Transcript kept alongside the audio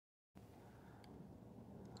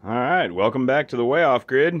Alright, welcome back to the Way Off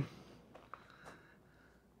Grid.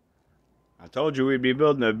 I told you we'd be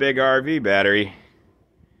building a big RV battery.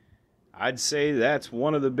 I'd say that's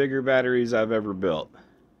one of the bigger batteries I've ever built.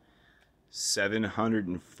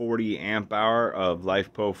 740 amp hour of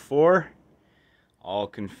LiFePO4, all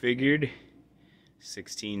configured.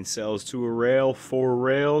 16 cells to a rail, 4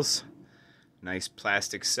 rails. Nice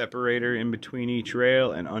plastic separator in between each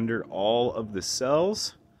rail and under all of the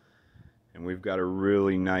cells. And we've got a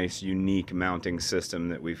really nice, unique mounting system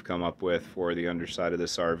that we've come up with for the underside of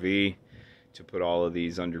this RV to put all of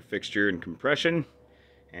these under fixture and compression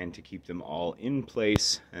and to keep them all in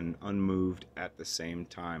place and unmoved at the same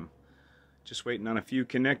time. Just waiting on a few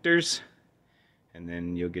connectors and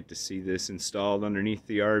then you'll get to see this installed underneath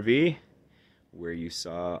the RV where you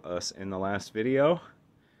saw us in the last video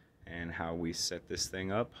and how we set this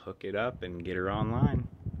thing up, hook it up, and get her online.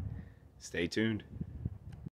 Stay tuned.